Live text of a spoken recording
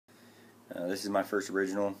This is my first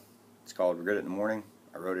original. It's called Regret It in the Morning.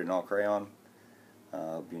 I wrote it in all crayon.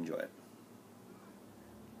 Hope you enjoy it.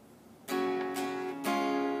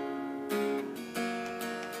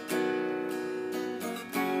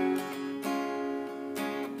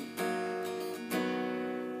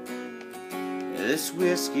 This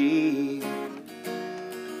whiskey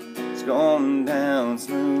is going down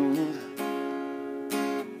smooth.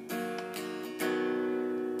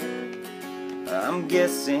 I'm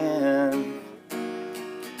guessing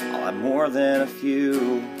I'll have more than a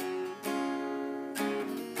few.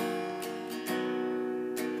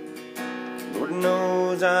 Lord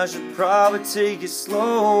knows I should probably take it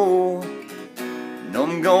slow. Know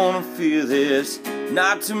I'm gonna feel this,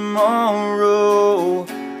 not tomorrow.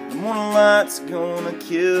 The morning light's gonna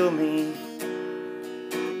kill me,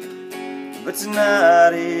 but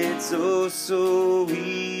tonight it's so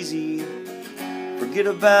easy. Forget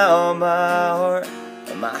about my heart,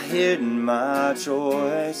 my head and my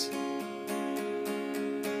choice.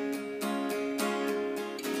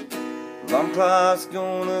 Alarm clock's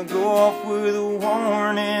gonna go off with a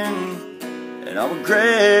warning, and I'll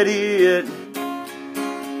regret it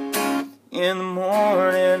in the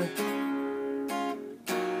morning.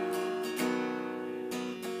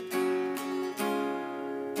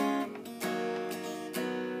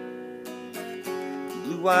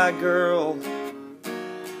 Blue-eyed girl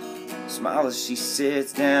smiles as she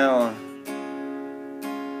sits down.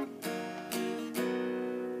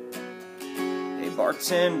 Hey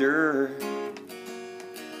bartender,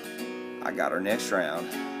 I got her next round.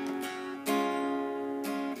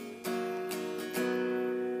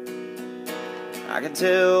 I can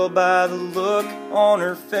tell by the look on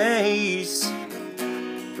her face,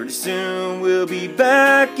 pretty soon we'll be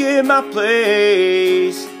back in my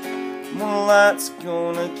place. Moonlight's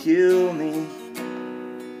gonna kill me,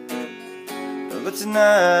 but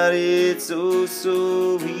tonight it's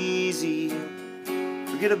so easy.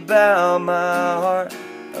 Forget about my heart,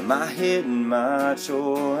 my head and my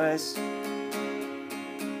choice.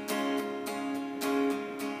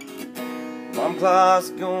 Alarm clock's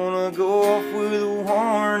gonna go off with a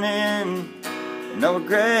warning, and I'll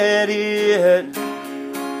regret it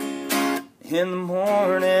in the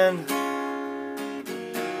morning.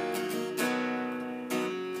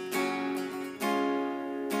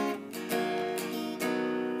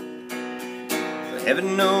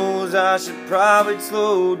 Heaven knows I should probably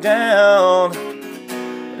slow down,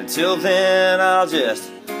 but until then I'll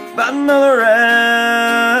just buy another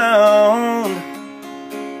round.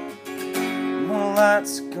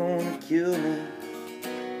 Moonlight's gonna kill me,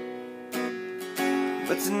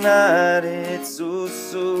 but tonight it's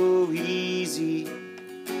so easy.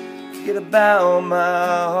 Forget about my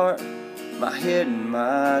heart, my head and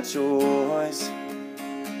my choice.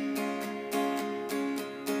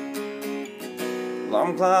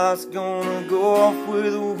 Alarm clock's gonna go off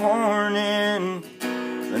with a warning,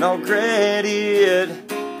 and I'll regret it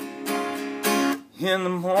in the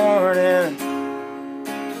morning.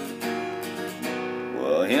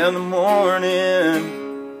 Well, in the morning,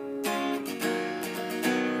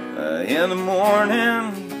 in the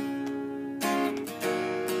morning.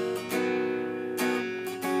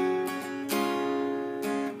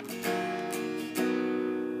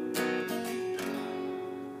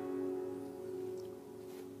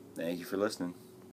 Thank you for listening.